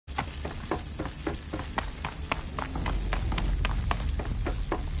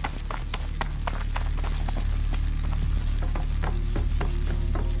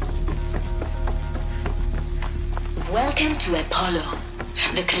Welcome to Apollo,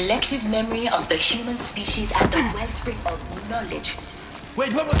 the collective memory of the human species and the wellspring of knowledge.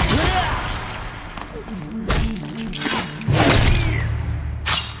 Wait.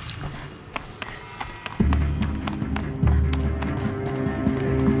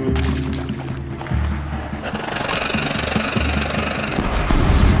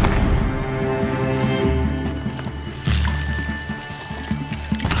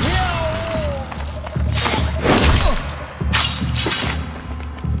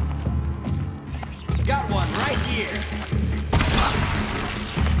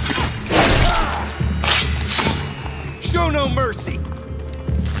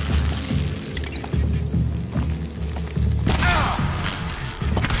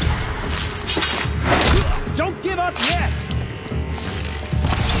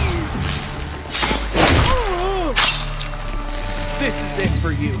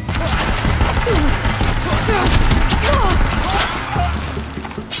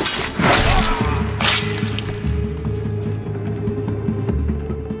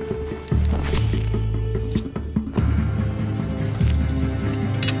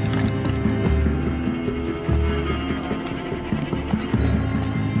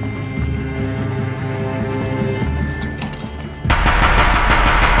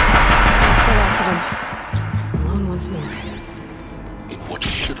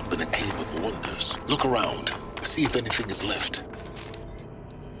 If anything is left.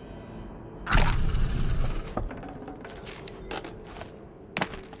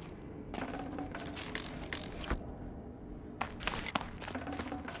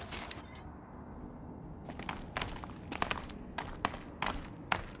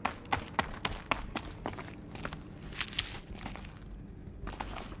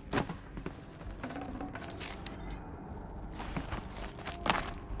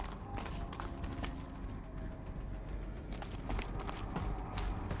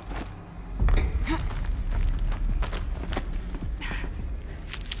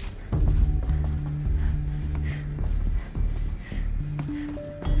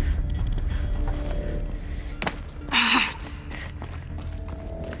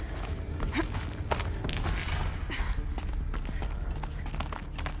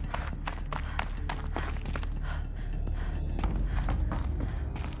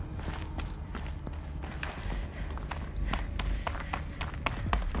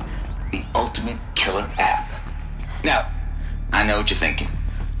 Ultimate killer app. Now, I know what you're thinking.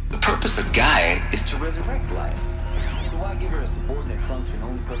 The purpose of Gaia is to resurrect life. So why give her a subordinate function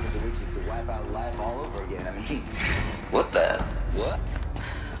only purpose of which is to wipe out life all over again? I mean, what the? What?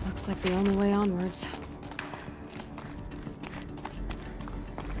 Looks like the only way onwards.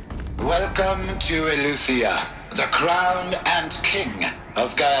 Welcome to Eleuthia, the crown and king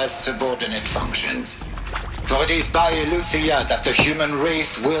of Gaia's subordinate functions. For it is by Eleuthia that the human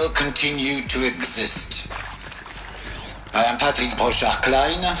race will continue to exist. I am Patrick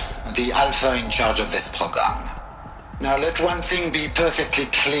Brochard-Klein, the alpha in charge of this program. Now let one thing be perfectly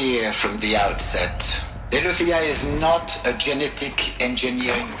clear from the outset. Eleuthia is not a genetic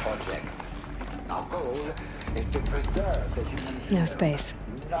engineering project. Our goal is to preserve the human No space.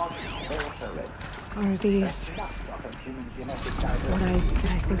 not alter it. Are these what I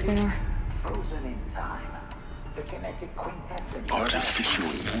think they are? Frozen in time. The genetic quintessence. Artificial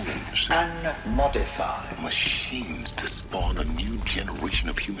wombs. Unmodified. Machines to spawn a new generation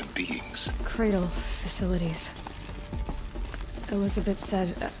of human beings. Cradle facilities. Elizabeth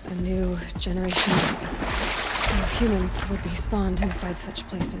said a new generation of humans would be spawned inside such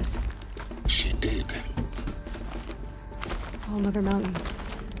places. She did. All Mother Mountain.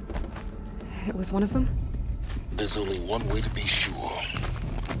 It was one of them? There's only one way to be sure.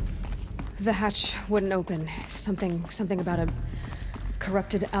 The hatch wouldn't open. Something about a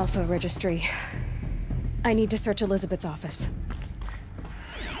corrupted alpha registry. I need to search Elizabeth's office.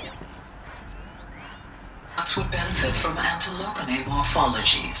 That would benefit from antilopinae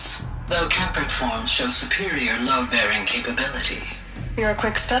morphologies, though Campert forms show superior load-bearing capability. You're a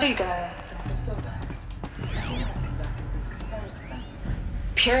quick study guy.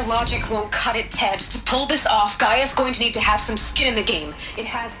 Pure logic won't cut it, Ted. To pull this off, Gaia's going to need to have some skin in the game. It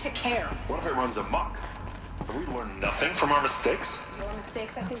has to care. What if it runs amok? Have we learned nothing from our mistakes? Your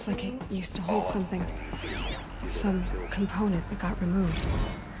mistakes, I Looks think. like it used to hold something. Some component that got removed.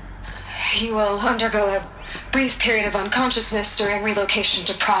 You will undergo a brief period of unconsciousness during relocation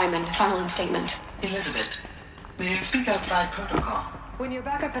to Prime and final instatement. Elizabeth, may I speak outside protocol? When you're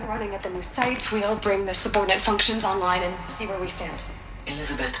back up and running at the new site, we'll bring the subordinate functions online and see where we stand.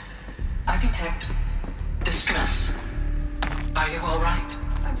 Elizabeth, I detect distress. Are you all right?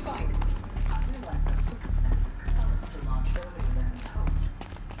 I'm fine. I realize that circumstances call us to launch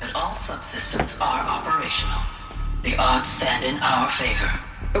that all subsystems are operational. The odds stand in our favor.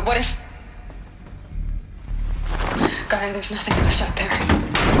 But what if... Guy, there's nothing left out there.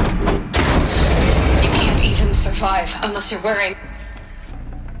 You can't even survive unless you're wearing...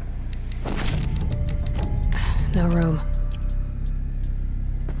 No room.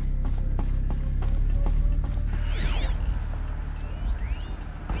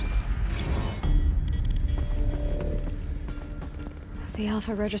 The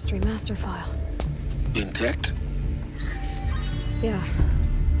Alpha Registry master file. Intact? Yeah.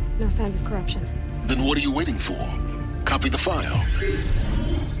 No signs of corruption. Then what are you waiting for? Copy the file.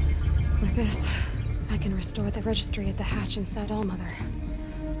 With this, I can restore the registry at the hatch inside Allmother.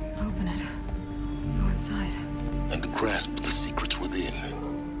 Open it. Go inside. And grasp the secrets within.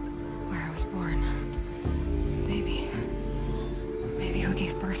 Where I was born. Baby. Baby who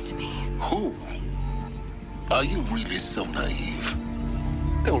gave birth to me. Who? Are you really so naive?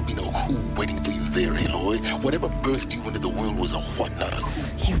 There will be no who waiting for you there, Aloy. Whatever birthed you into the world was a what, not a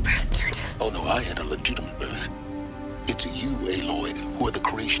who. You bastard. Oh no, I had a legitimate birth. It's you, Aloy, who are the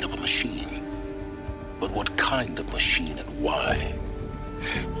creation of a machine. But what kind of machine and why?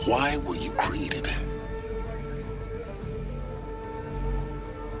 Why were you created?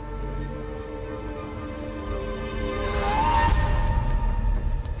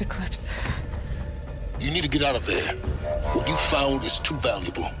 Eclipse. You need to get out of there. What you found is too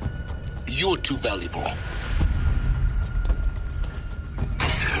valuable. You're too valuable.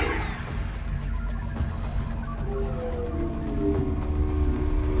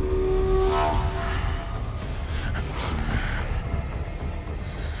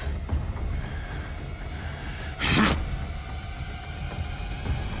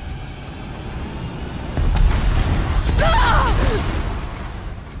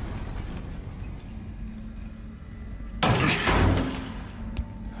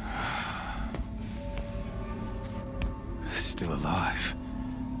 Still alive.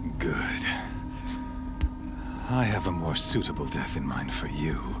 Good. I have a more suitable death in mind for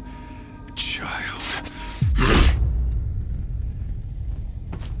you, child.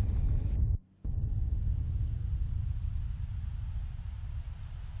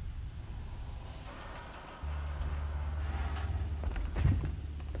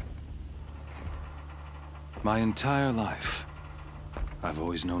 My entire life, I've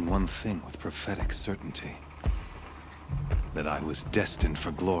always known one thing with prophetic certainty. That I was destined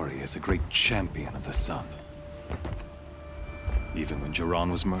for glory as a great champion of the sun. Even when Jiran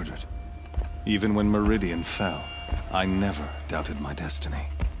was murdered, even when Meridian fell, I never doubted my destiny.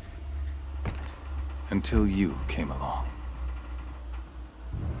 Until you came along.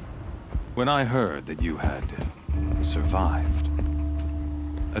 When I heard that you had survived,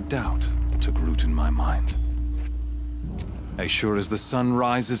 a doubt took root in my mind. As sure as the sun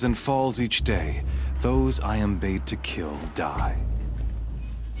rises and falls each day, those I am bade to kill die.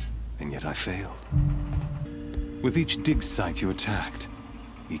 And yet I failed. With each dig site you attacked,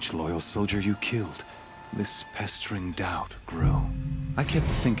 each loyal soldier you killed, this pestering doubt grew. I kept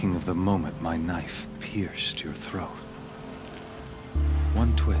thinking of the moment my knife pierced your throat.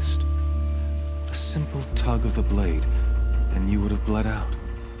 One twist, a simple tug of the blade, and you would have bled out.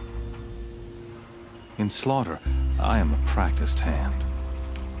 In slaughter, I am a practiced hand.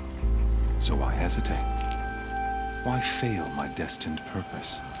 So why hesitate? Why fail my destined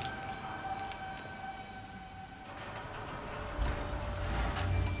purpose?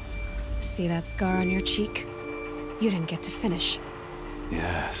 See that scar on your cheek? You didn't get to finish.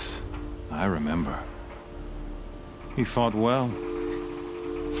 Yes, I remember. He fought well.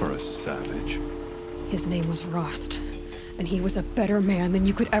 For a savage. His name was Rost, and he was a better man than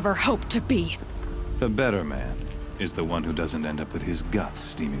you could ever hope to be. The better man is the one who doesn't end up with his guts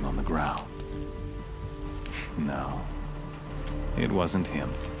steaming on the ground. No, it wasn't him.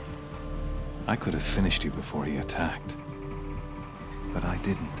 I could have finished you before he attacked. But I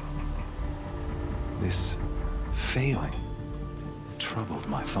didn't. This failing troubled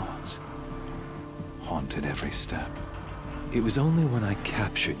my thoughts, haunted every step. It was only when I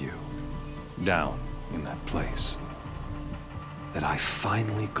captured you, down in that place, that I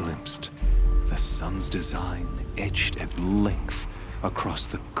finally glimpsed the sun's design etched at length across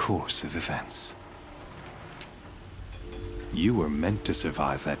the course of events. You were meant to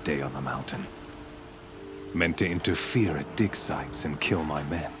survive that day on the mountain. Meant to interfere at dig sites and kill my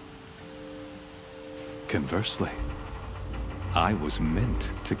men. Conversely, I was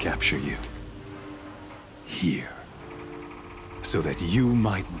meant to capture you. Here. So that you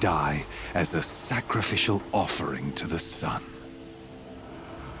might die as a sacrificial offering to the sun.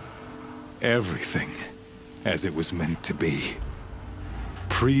 Everything as it was meant to be.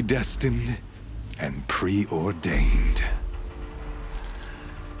 predestined and preordained.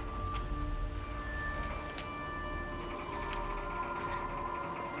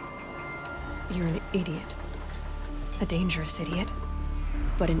 You're an idiot. A dangerous idiot,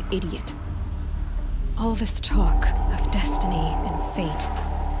 but an idiot. All this talk of destiny and fate.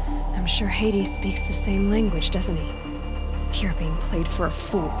 I'm sure Hades speaks the same language, doesn't he? You're being played for a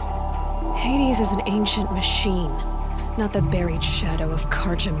fool. Hades is an ancient machine, not the buried shadow of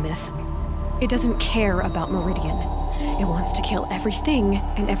Karja myth. It doesn't care about Meridian. It wants to kill everything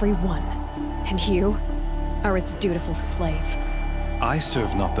and everyone. And you are its dutiful slave. I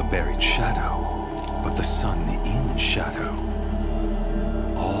serve not the buried shadow, but the sun in shadow.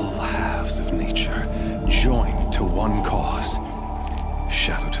 All halves of nature joined to one cause.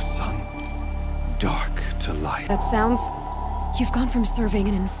 Shadow to sun, dark to light. That sounds... You've gone from serving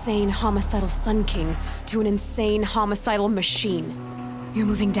an insane homicidal Sun King to an insane homicidal machine. You're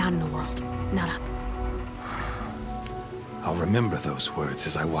moving down in the world, not up. I'll remember those words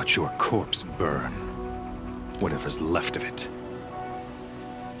as I watch your corpse burn. Whatever's left of it.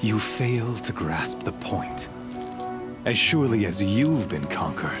 You fail to grasp the point. As surely as you've been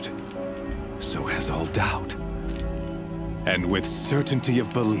conquered, so has all doubt. And with certainty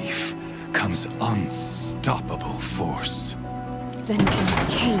of belief comes unstoppable force. Then get in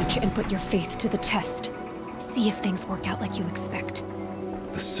this cage and put your faith to the test. See if things work out like you expect.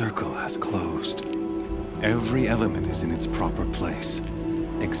 The circle has closed. Every element is in its proper place,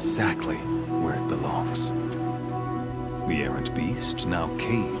 exactly where it belongs. The errant beast, now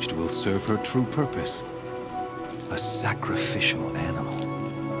caged, will serve her true purpose. A sacrificial animal.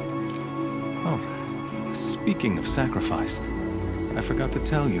 Oh, speaking of sacrifice, I forgot to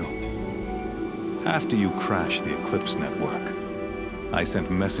tell you. After you crashed the Eclipse network, I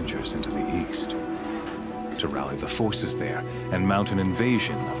sent messengers into the east to rally the forces there and mount an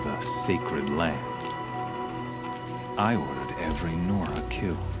invasion of the sacred land. I ordered every Nora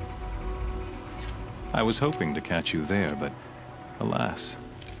killed. I was hoping to catch you there, but alas,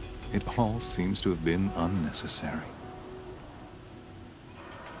 it all seems to have been unnecessary.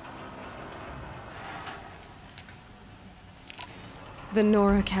 The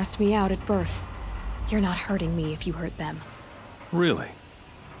Nora cast me out at birth. You're not hurting me if you hurt them. Really?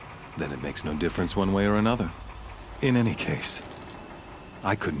 Then it makes no difference one way or another. In any case,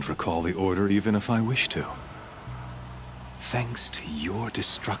 I couldn't recall the order even if I wished to. Thanks to your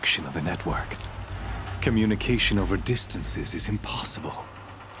destruction of the network, communication over distances is impossible.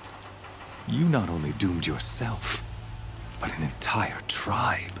 You not only doomed yourself, but an entire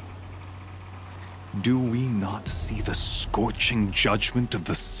tribe. Do we not see the scorching judgment of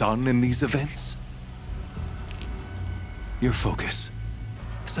the sun in these events? Your focus.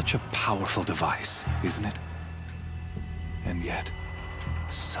 Such a powerful device, isn't it? And yet,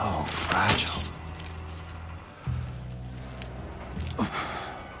 so fragile.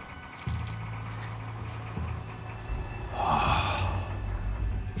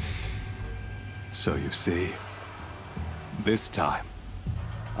 So you see, this time,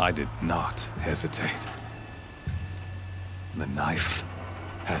 I did not hesitate. The knife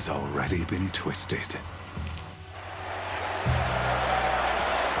has already been twisted.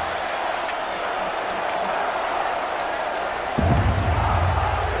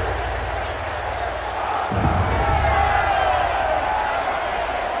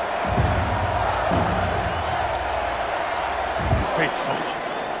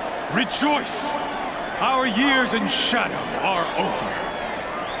 Faithful, rejoice! Our years in shadow are over.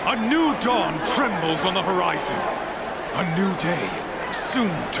 A new dawn trembles on the horizon. A new day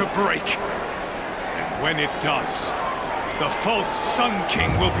soon to break. And when it does, the false Sun King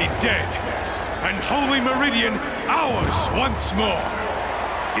will be dead, and Holy Meridian ours once more.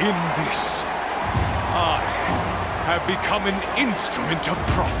 In this, I have become an instrument of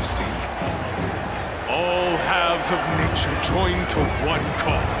prophecy. All halves of nature joined to one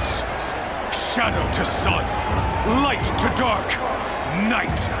cause. Shadow to sun, light to dark,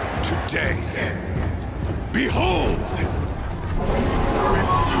 night to day. Behold!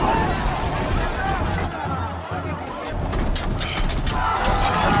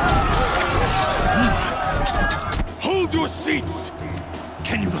 Hold your seats!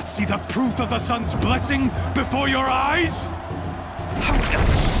 Can you not see the proof of the sun's blessing before your eyes? How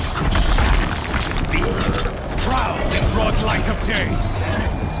else could shadows such as these prowl in broad light of day?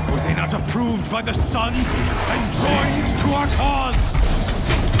 Were they not approved by the sun and joined to our cause?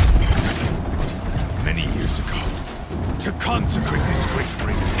 Many years ago, to consecrate this great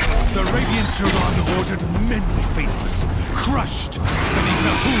ring, the Radiant Turan ordered many faithless, crushed beneath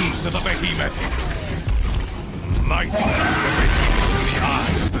the hooves of the behemoth. Mighty is the behemoth in the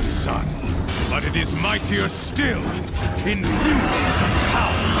eye it is mightier still, infused with the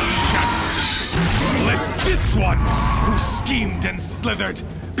power of shadow. Let this one, who schemed and slithered,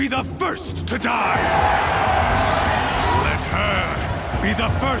 be the first to die! Let her be the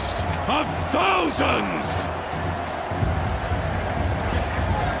first of thousands!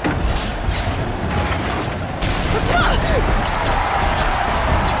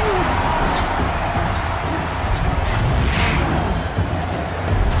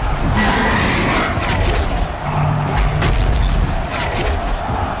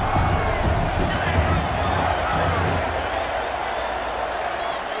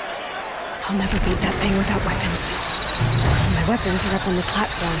 I'll never beat that thing without weapons. My weapons are up on the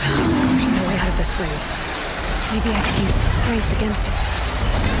platform. There's no way out of this ring. Maybe I could use its strength against it.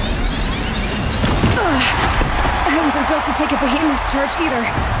 I wasn't built to take a behemoth's charge either.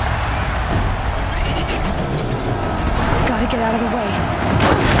 Gotta get out of the way.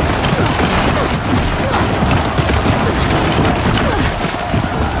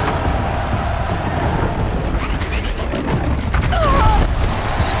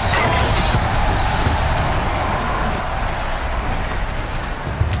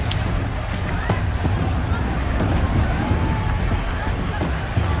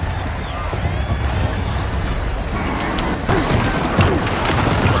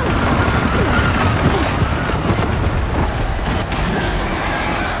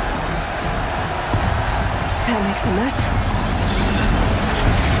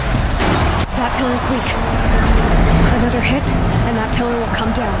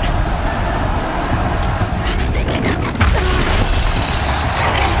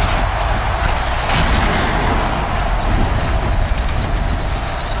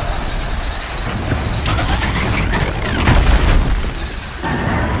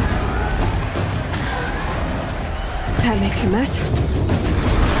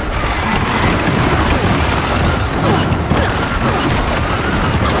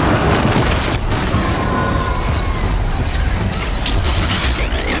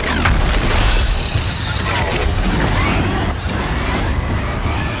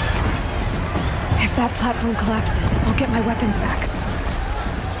 Collapses, I'll get my weapons back.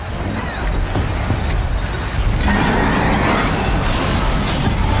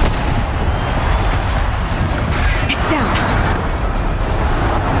 It's down.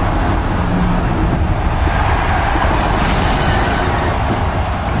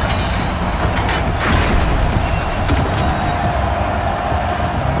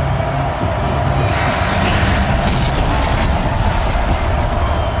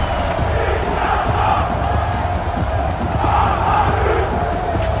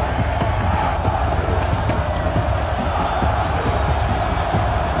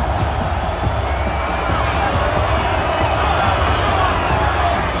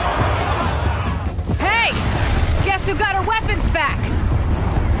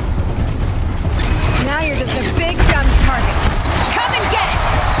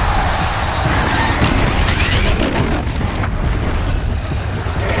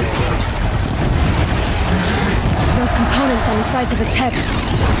 Of its head.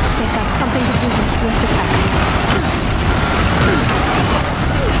 They've got something to do with swift attacks.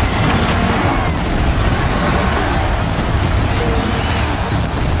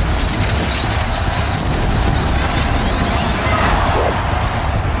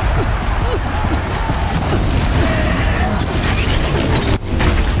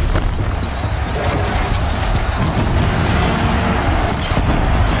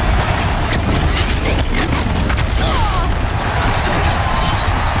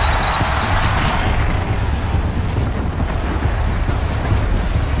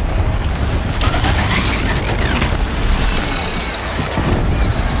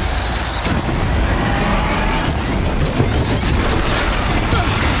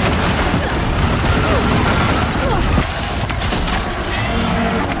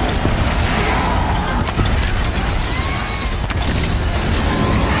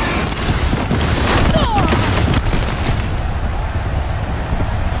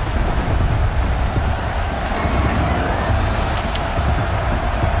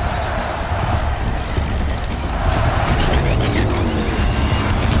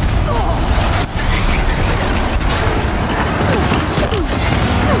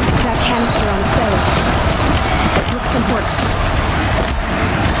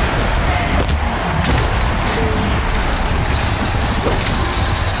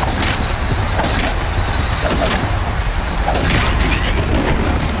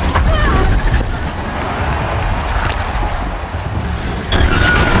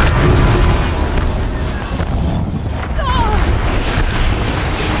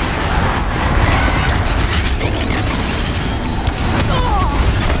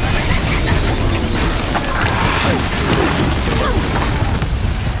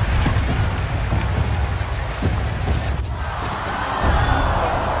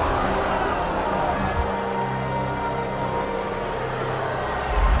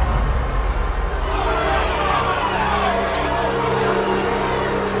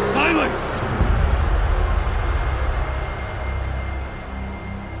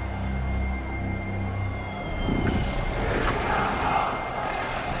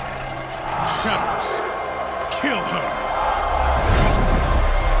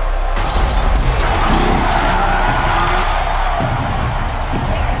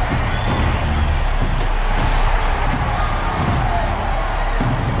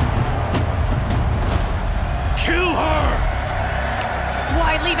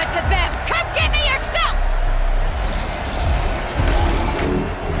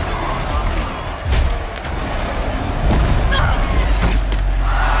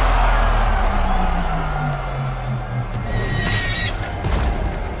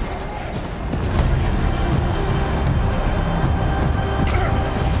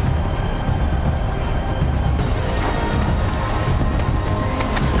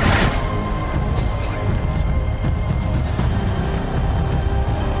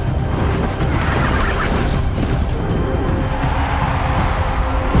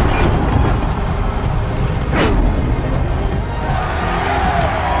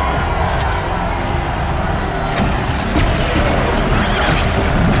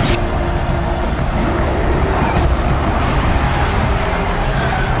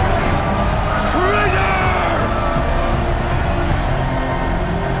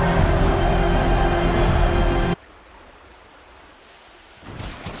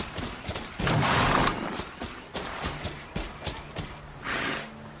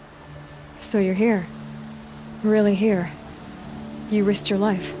 So you're here. Really here. You risked your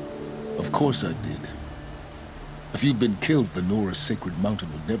life. Of course I did. If you'd been killed, the Nora's sacred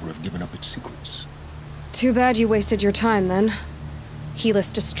mountain would never have given up its secrets. Too bad you wasted your time, then.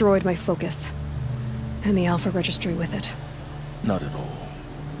 Helis destroyed my focus. And the Alpha Registry with it. Not at all.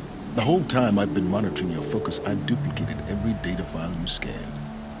 The whole time I've been monitoring your focus, I've duplicated every data file you scanned.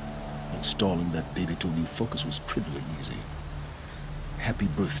 Installing that data to a new focus was trivially easy. Happy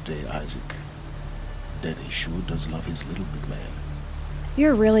birthday, Isaac. Daddy sure does love his little big man.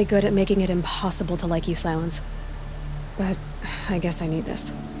 You're really good at making it impossible to like you, Silence. But I guess I need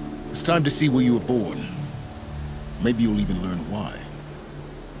this. It's time to see where you were born. Maybe you'll even learn why.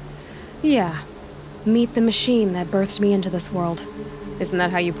 Yeah. Meet the machine that birthed me into this world. Isn't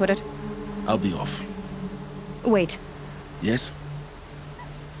that how you put it? I'll be off. Wait. Yes?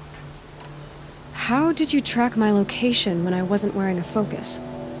 How did you track my location when I wasn't wearing a focus?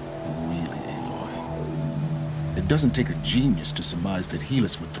 Really, Aloy? It doesn't take a genius to surmise that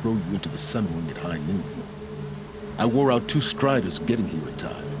Helis would throw you into the sun ring at high noon. I wore out 2 striders getting here in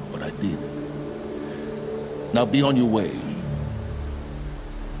time, but I did. Now be on your way.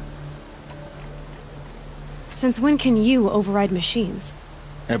 Since when can you override machines?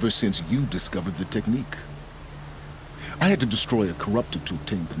 Ever since you discovered the technique. I had to destroy a corruptor to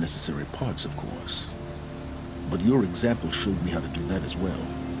obtain the necessary parts, of course. But your example showed me how to do that as well.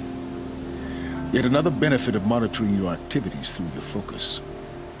 Yet another benefit of monitoring your activities through your focus.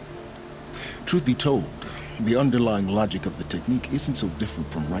 Truth be told, the underlying logic of the technique isn't so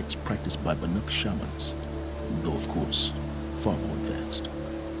different from rites practiced by Banuk shamans. Though, of course, far more advanced.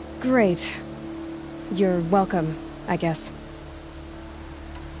 Great. You're welcome, I guess.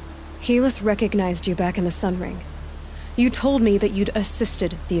 Helis recognized you back in the Sun Ring. You told me that you'd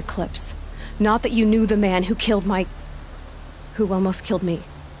assisted the Eclipse. Not that you knew the man who killed who almost killed me.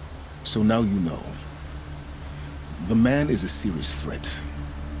 So now you know. The man is a serious threat.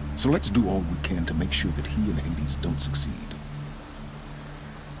 So let's do all we can to make sure that he and Hades don't succeed.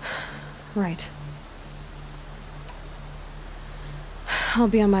 Right. I'll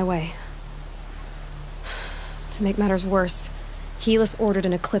be on my way. To make matters worse, Helis ordered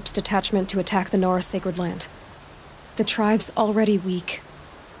an Eclipse detachment to attack the Nora Sacred Land. The tribe's already weak.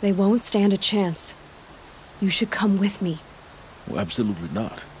 They won't stand a chance. You should come with me. Well, absolutely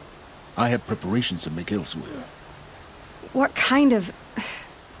not. I have preparations to make elsewhere. What kind of...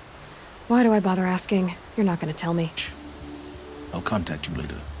 Why do I bother asking? You're not gonna tell me. I'll contact you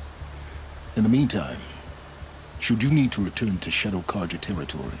later. In the meantime, should you need to return to Shadow Karja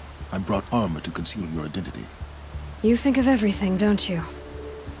territory, I brought armor to conceal your identity. You think of everything, don't you?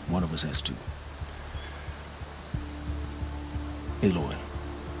 One of us has to. Aloy,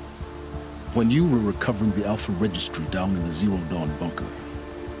 when you were recovering the Alpha Registry down in the Zero Dawn bunker,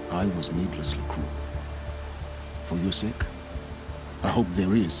 I was needlessly cruel. For your sake, I hope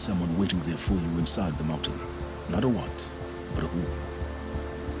there is someone waiting there for you inside the mountain. Not a what, but a who.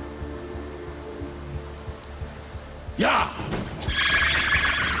 Yeah!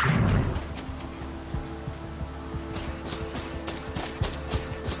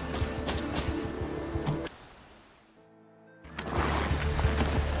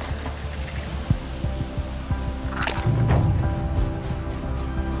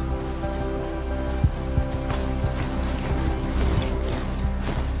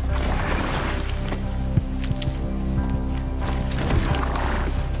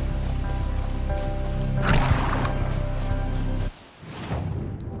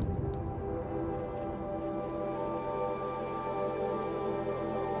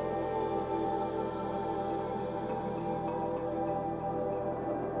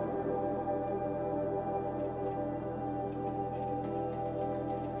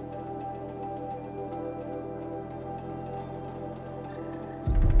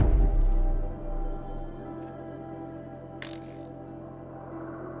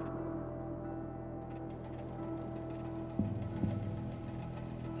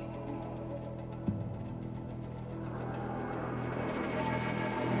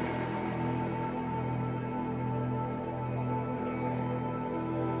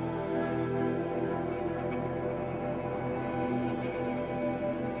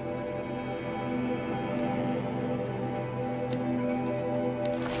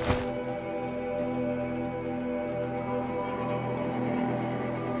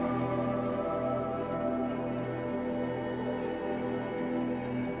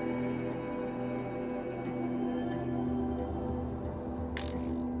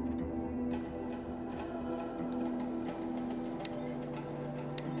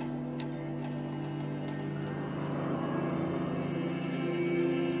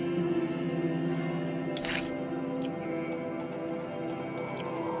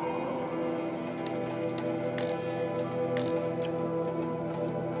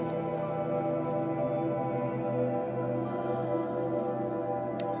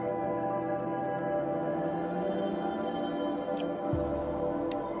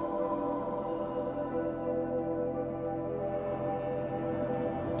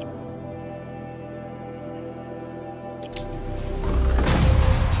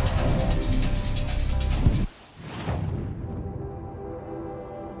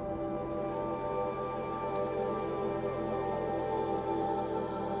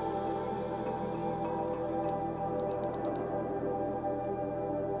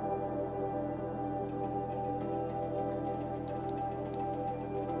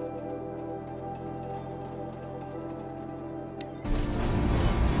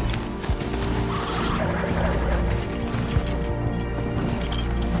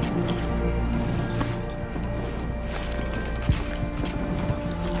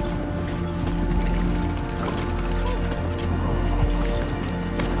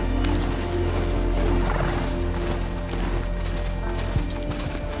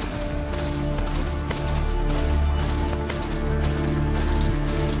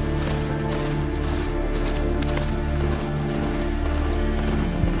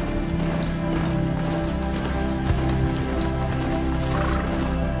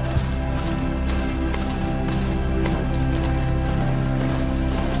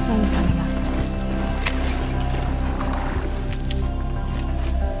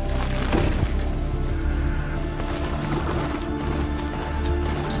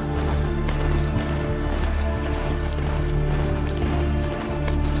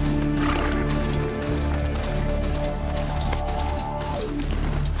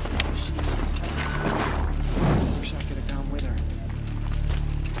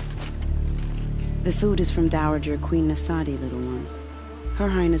 The food is from Dowager Queen Nasadi, little ones. Her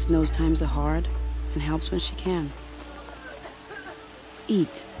Highness knows times are hard and helps when she can.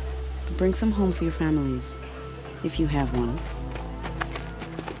 Eat, but bring some home for your families, if you have one.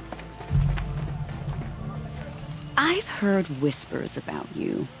 I've heard whispers about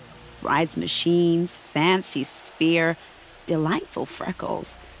you. Rides machines, fancy spear, delightful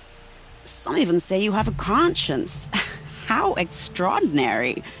freckles. Some even say you have a conscience. How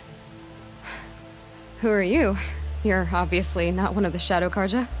extraordinary. Who are you? You're obviously not one of the Shadow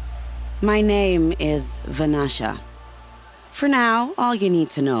Karja. My name is Vanasha. For now, all you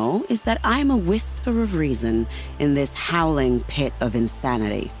need to know is that I'm a whisper of reason in this howling pit of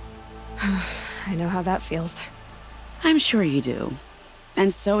insanity. I know how that feels. I'm sure you do.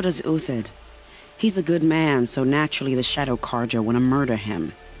 And so does Uthid. He's a good man, so naturally the Shadow Karja want to murder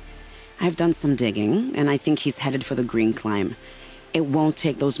him. I've done some digging, and I think he's headed for the Green Climb. It won't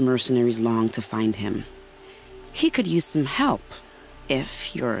take those mercenaries long to find him. He could use some help,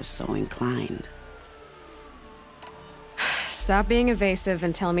 if you're so inclined. Stop being evasive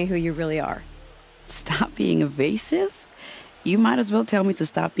and tell me who you really are. Stop being evasive? You might as well tell me to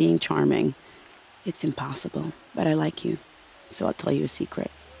stop being charming. It's impossible, but I like you, so I'll tell you a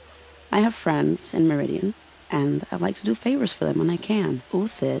secret. I have friends in Meridian, and I like to do favors for them when I can.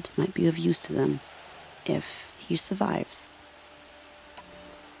 Uthid might be of use to them, if he survives.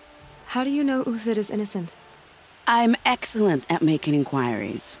 How do you know Uthid is innocent? I'm excellent at making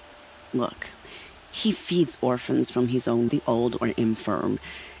inquiries. Look, he feeds orphans from his own, the old or infirm.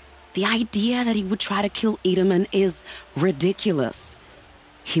 The idea that he would try to kill Edelman is ridiculous.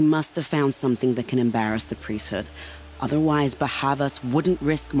 He must have found something that can embarrass the priesthood. Otherwise, Bahavas wouldn't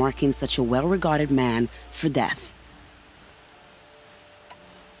risk marking such a well-regarded man for death.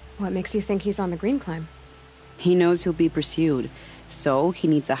 What makes you think he's on the Green Climb? He knows he'll be pursued, so he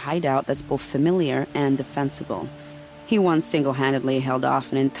needs a hideout that's both familiar and defensible. He once single-handedly held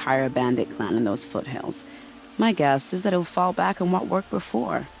off an entire bandit clan in those foothills. My guess is that he'll fall back on what worked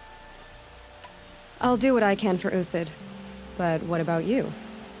before. I'll do what I can for Uthid. But what about you?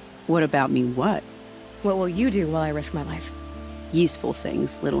 What about me what? What will you do while I risk my life? Useful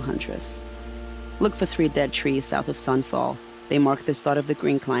things, little huntress. Look for 3 dead trees south of Sunfall. They mark the start of the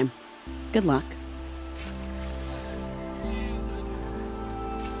Green Climb. Good luck.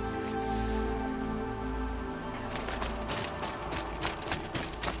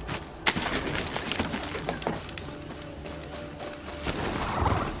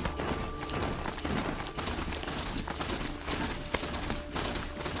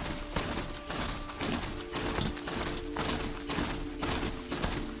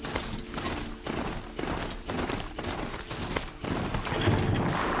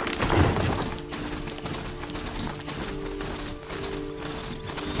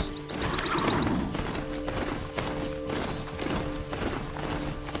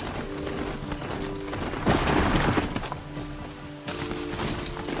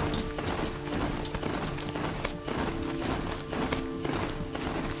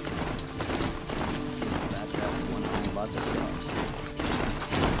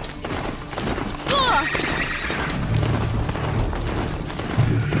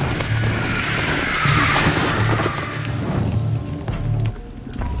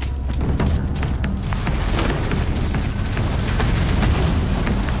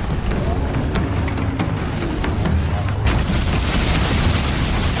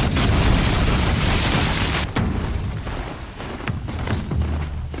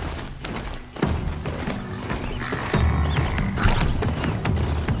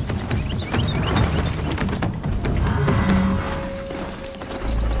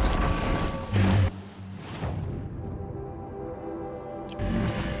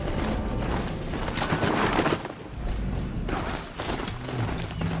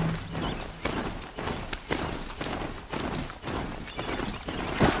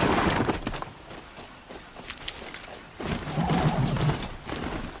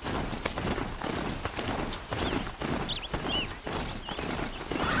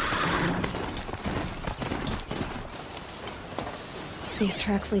 These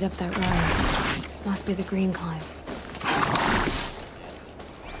tracks lead up that rise. Must be the Green Climb.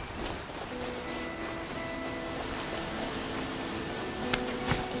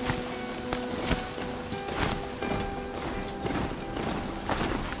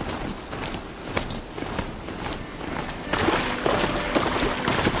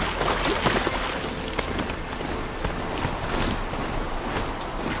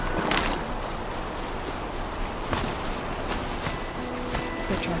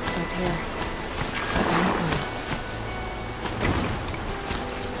 The truck stop here.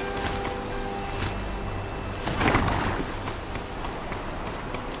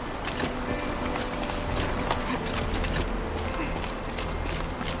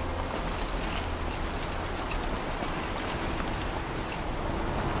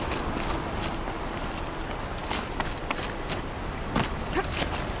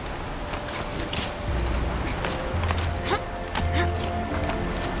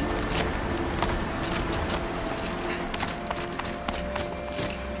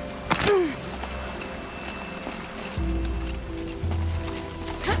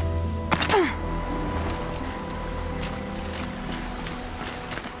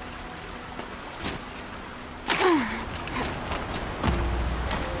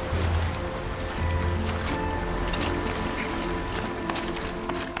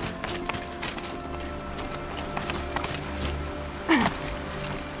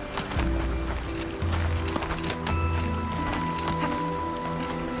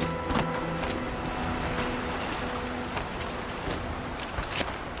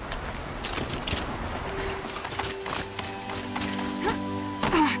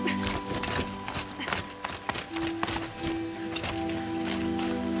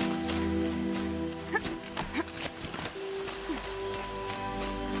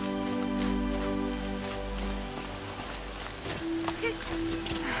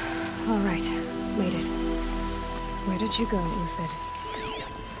 did you go, Uthid?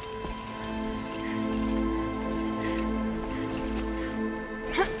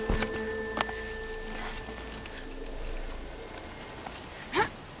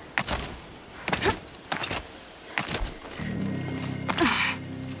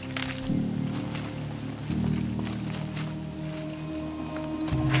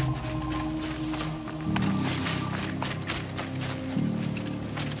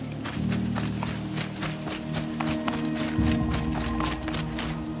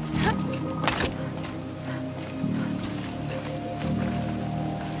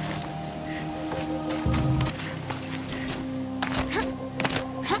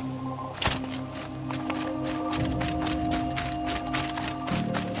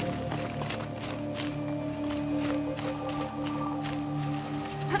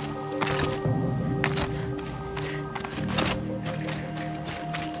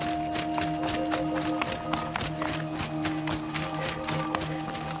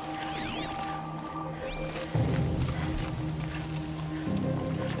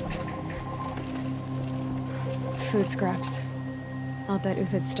 Food scraps. I'll bet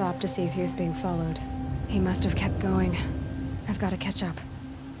Uthid stopped to see if he was being followed. He must have kept going. I've got to catch up.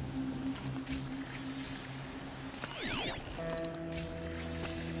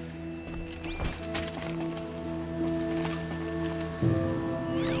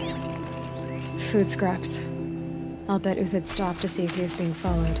 Food scraps. I'll bet Uthid stopped to see if he was being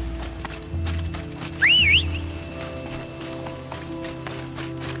followed.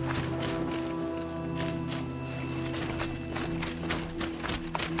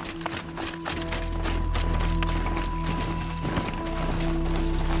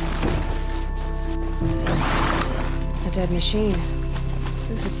 Dead machine.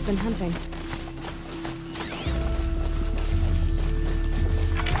 Uthid's been hunting.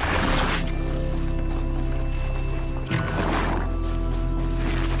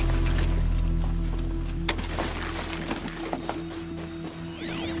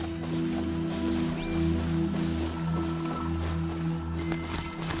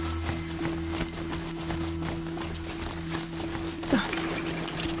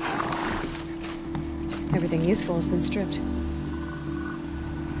 Everything useful has been stripped.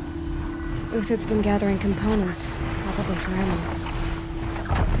 Uthid's been gathering components, probably for ammo.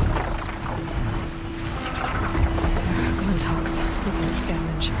 Glintox, looking to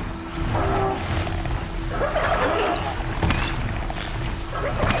scavenge.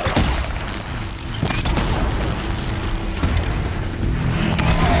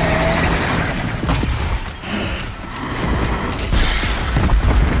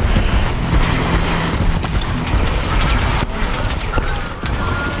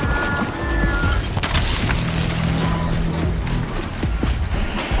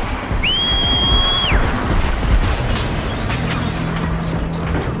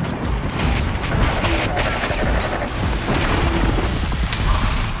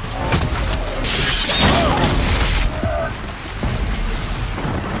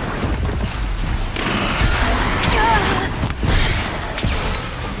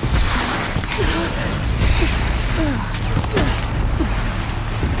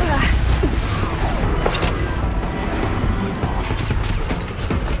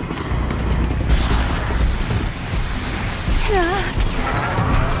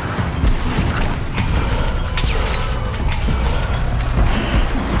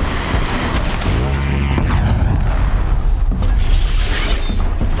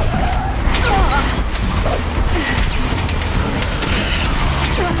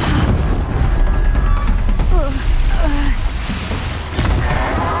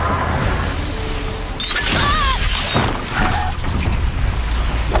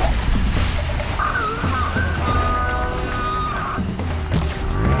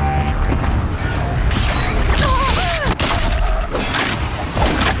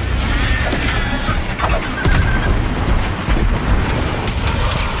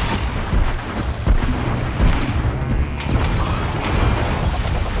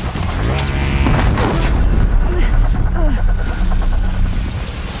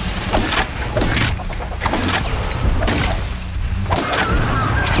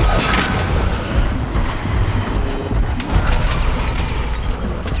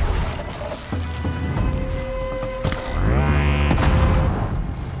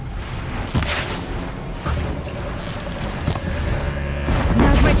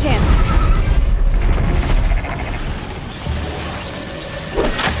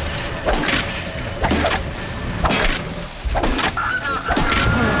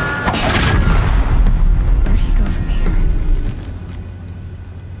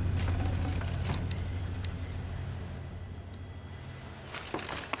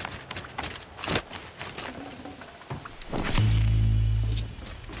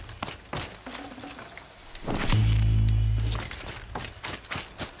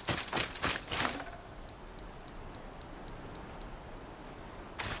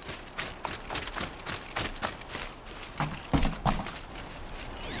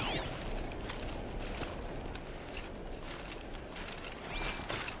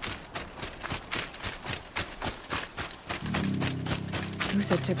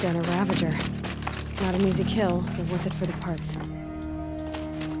 Uthid took down a Ravager. Not an easy kill, but worth it for the parts.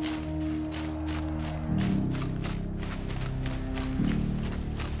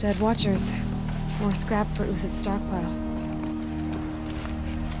 Dead Watchers. More scrap for Uthid's stockpile.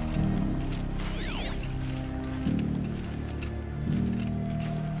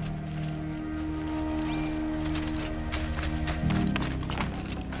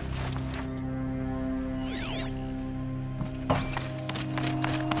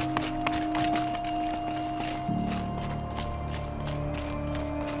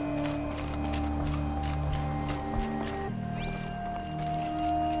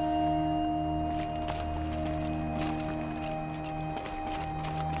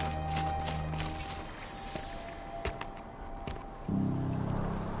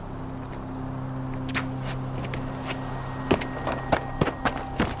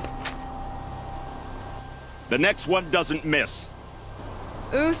 The next one doesn't miss.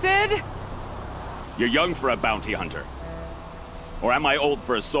 Uthid? You're young for a bounty hunter. Or am I old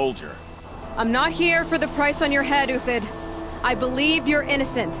for a soldier? I'm not here for the price on your head, Uthid. I believe you're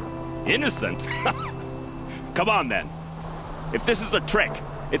innocent. Innocent? Come on, then. If this is a trick,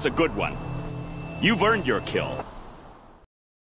 it's a good one. You've earned your kill.